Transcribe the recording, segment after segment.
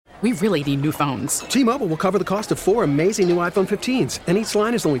We really need new phones. T-Mobile will cover the cost of 4 amazing new iPhone 15s, and each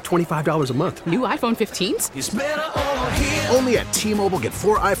line is only $25 a month. New iPhone 15s? It's better over here. Only at T-Mobile, get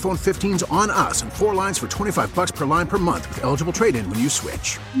 4 iPhone 15s on us and 4 lines for $25 per line per month with eligible trade-in when you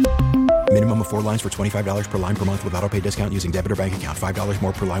switch. Minimum of 4 lines for $25 per line per month with autopay discount using debit or bank account. $5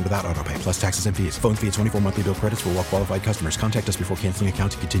 more per line without autopay, plus taxes and fees. Phone fee at 24 monthly bill credits for well-qualified customers. Contact us before canceling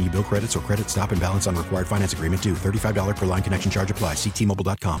account to continue bill credits or credit stop and balance on required finance agreement due. $35 per line connection charge applies. See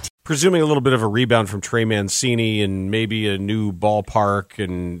T-Mobile.com. Presuming a little bit of a rebound from Trey Mancini and maybe a new ballpark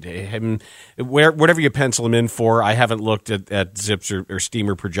and him, whatever you pencil him in for. I haven't looked at Zips or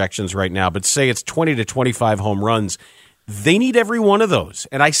Steamer projections right now, but say it's 20 to 25 home runs. They need every one of those.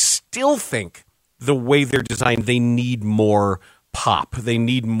 And I still think the way they're designed, they need more pop. They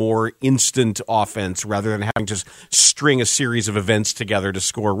need more instant offense rather than having to string a series of events together to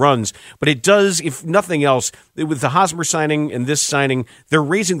score runs. But it does, if nothing else, with the Hosmer signing and this signing, they're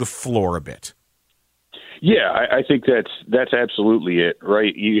raising the floor a bit. Yeah, I think that's absolutely it,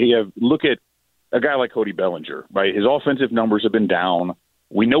 right? You have look at a guy like Cody Bellinger, right? His offensive numbers have been down.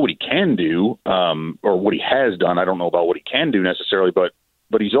 We know what he can do, or what he has done. I don't know about what he can do necessarily, but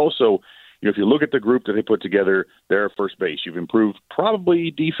he's also, you know, if you look at the group that they put together, they're at first base. You've improved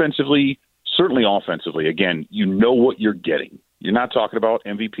probably defensively, certainly offensively. Again, you know what you're getting. You're not talking about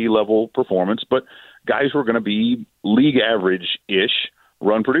MVP level performance, but guys who are going to be league average-ish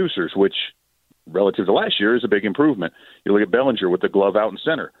run producers, which relative to last year is a big improvement. You look at Bellinger with the glove out in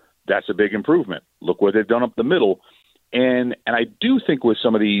center. That's a big improvement. Look what they've done up the middle. And I do think with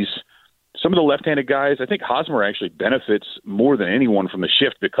some of the left-handed guys, I think Hosmer actually benefits more than anyone from the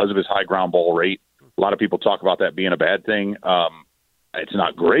shift because of his high ground ball rate. A lot of people talk about that being a bad thing. It's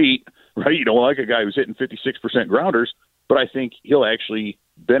not great, right? You don't like a guy who's hitting 56% grounders, but I think he'll actually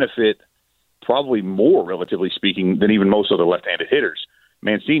benefit probably more, relatively speaking, than even most other left-handed hitters.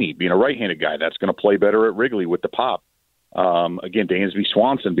 Mancini being a right-handed guy, that's going to play better at Wrigley with the pop. Again, Dansby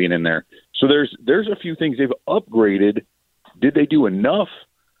Swanson being in there. So there's a few things they've upgraded. Did they do enough?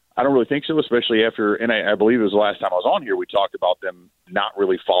 I don't really think so, especially after, and I believe it was the last time I was on here, we talked about them not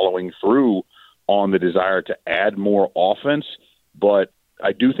really following through on the desire to add more offense. But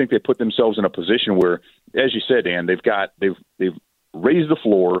I do think they put themselves in a position where, as you said, Dan, they've raised the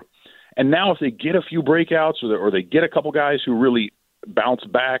floor. And now if they get a few breakouts or they get a couple guys who really bounce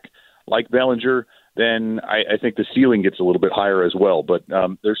back like Bellinger, then I think the ceiling gets a little bit higher as well. But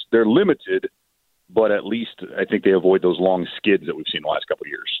they're limited, but at least I think they avoid those long skids that we've seen the last couple of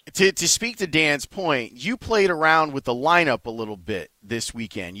years. To speak to Dan's point, you played around with the lineup a little bit this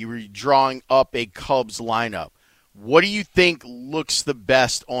weekend. You were drawing up a Cubs lineup. What do you think looks the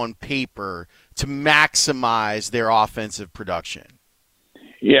best on paper to maximize their offensive production?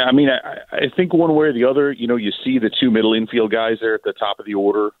 Yeah, I mean, I think one way or the other, you know, you see the two middle infield guys there at the top of the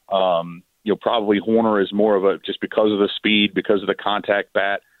order. You know, probably Horner is more of a, just because of the speed, because of the contact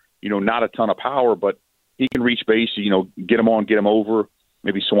bat, you know, not a ton of power, but he can reach base, you know, get him on, get him over.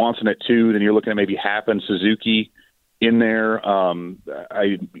 Maybe Swanson at 2, then you're looking at maybe Happ and Suzuki in there.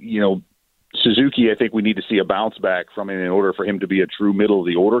 Suzuki, I think we need to see a bounce back from him in order for him to be a true middle of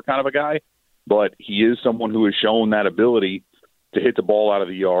the order kind of a guy. But he is someone who has shown that ability to hit the ball out of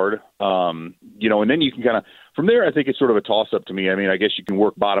the yard. And then you can kind of, from there, I think it's sort of a toss-up to me. I mean, I guess you can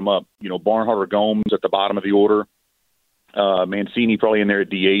work bottom up. You know, Barnhart or Gomes at the bottom of the order. Mancini probably in there at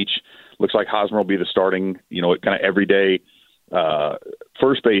DH. Looks like Hosmer will be the starting, you know, kind of everyday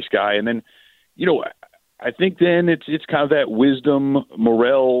first base guy. And then, you know, I think then it's kind of that Wisdom,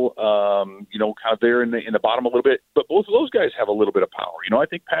 Morel, kind of there in the bottom a little bit. But both of those guys have a little bit of power. You know, I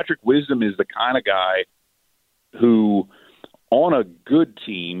think Patrick Wisdom is the kind of guy who, on a good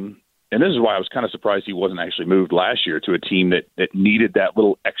team, and this is why I was kind of surprised he wasn't actually moved last year to a team that needed that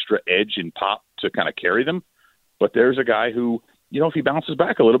little extra edge and pop to kind of carry them. But there's a guy who, you know, if he bounces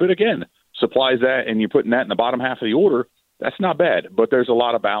back a little bit again, supplies that, and you're putting that in the bottom half of the order, that's not bad. But there's a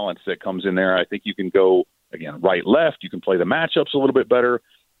lot of balance that comes in there. I think you can go, again, right, left. You can play the matchups a little bit better,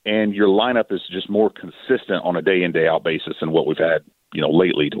 and your lineup is just more consistent on a day-in, day-out basis than what we've had, you know,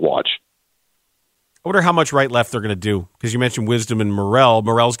 lately to watch. I wonder how much right-left they're going to do, because you mentioned Wisdom and Morel.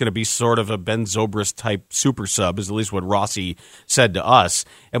 Morel's going to be sort of a Ben Zobrist-type super sub, is at least what Rossi said to us.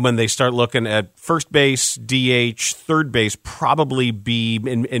 And when they start looking at first base, DH, third base, probably be,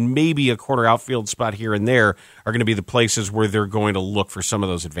 and maybe a corner outfield spot here and there, are going to be the places where they're going to look for some of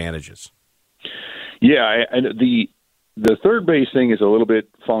those advantages. Yeah, and the third base thing is a little bit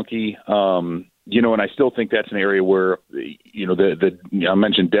funky, and I still think that's an area where, you know, I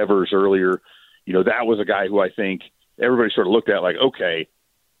mentioned Devers earlier. You know, that was a guy who I think everybody sort of looked at like, okay,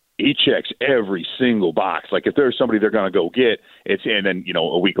 he checks every single box. Like if there's somebody they're going to go get, and then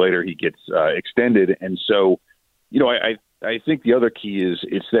a week later he gets extended. And so, I think the other key is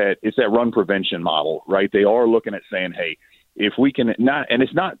it's that run prevention model, right? They are looking at saying, hey, if we can not, and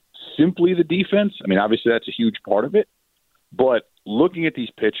it's not simply the defense. I mean, obviously that's a huge part of it, but looking at these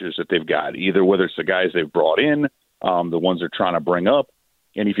pitchers that they've got, either whether it's the guys they've brought in, the ones they're trying to bring up,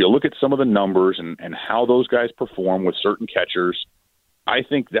 and if you look at some of the numbers and how those guys perform with certain catchers, I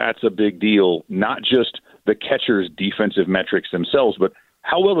think that's a big deal, not just the catcher's defensive metrics themselves, but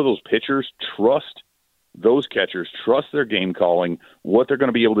how well do those pitchers trust those catchers, trust their game calling, what they're going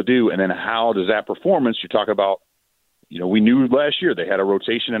to be able to do, and then how does that performance, you talk about, we knew last year they had a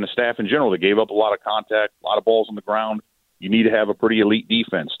rotation and a staff in general that gave up a lot of contact, a lot of balls on the ground. You need to have a pretty elite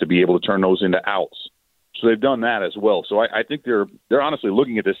defense to be able to turn those into outs. So they've done that as well. So I think they're honestly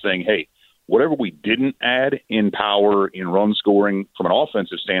looking at this saying, hey, whatever we didn't add in power, in run scoring from an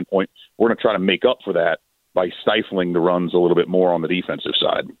offensive standpoint, we're going to try to make up for that by stifling the runs a little bit more on the defensive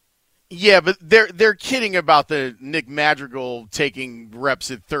side. Yeah, but they're kidding about the Nick Madrigal taking reps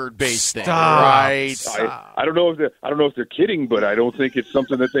at third base thing, right? I don't know if they're kidding, but I don't think it's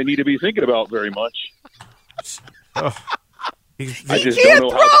something that they need to be thinking about very much. He can't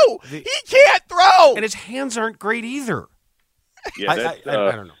throw, and his hands aren't great either. Yeah, I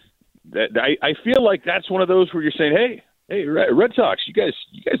don't know. I feel like that's one of those where you're saying, hey, Red Sox, you guys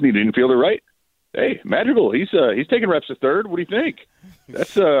need an infielder, right? Hey, Madrigal, he's taking reps at third. What do you think?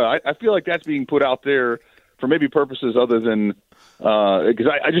 That's I feel like that's being put out there for maybe purposes other than because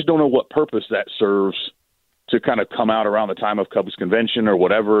I just don't know what purpose that serves to kind of come out around the time of Cubs convention or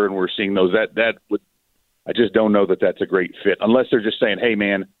whatever, and we're seeing those that would. I just don't know that that's a great fit unless they're just saying, hey,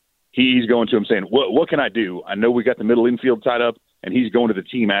 man, he's going to him saying, what can I do? I know we got the middle infield tied up, and he's going to the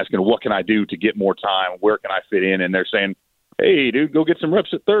team asking, what can I do to get more time? Where can I fit in? And they're saying, hey, dude, go get some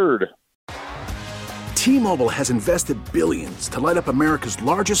reps at third. T-Mobile has invested billions to light up America's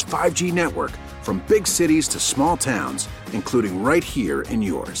largest 5G network, from big cities to small towns, including right here in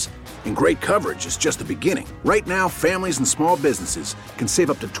yours. And great coverage is just the beginning. Right now, families and small businesses can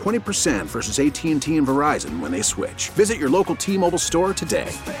save up to 20% versus AT&T and Verizon when they switch. Visit your local T-Mobile store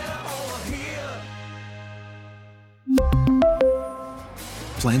today.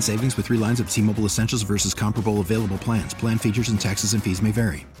 Plan savings with 3 lines of T-Mobile Essentials versus comparable available plans. Plan features and taxes and fees may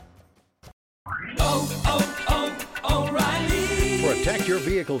vary. Protect your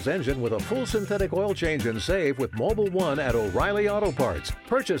vehicle's engine with a full synthetic oil change and save with Mobil 1 at O'Reilly Auto Parts.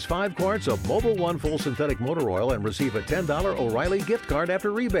 Purchase 5 quarts of Mobil 1 full synthetic motor oil and receive a $10 O'Reilly gift card after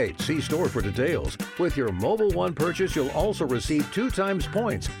rebate. See store for details. With your Mobil 1 purchase, you'll also receive 2 times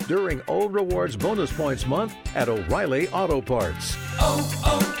points during O Rewards Bonus Points Month at O'Reilly Auto Parts.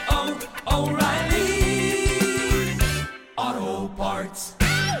 O'Reilly Auto Parts.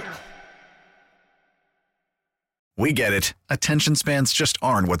 We get it. Attention spans just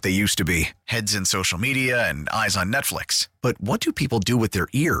aren't what they used to be. Heads in social media and eyes on Netflix. But what do people do with their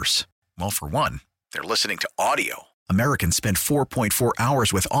ears? Well, for one, they're listening to audio. Americans spend 4.4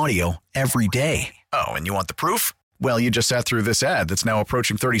 hours with audio every day. Oh, and you want the proof? Well, you just sat through this ad that's now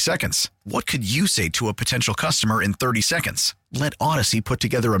approaching 30 seconds. What could you say to a potential customer in 30 seconds? Let Odyssey put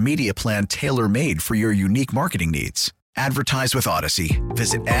together a media plan tailor-made for your unique marketing needs. Advertise with Odyssey.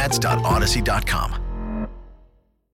 Visit ads.odyssey.com.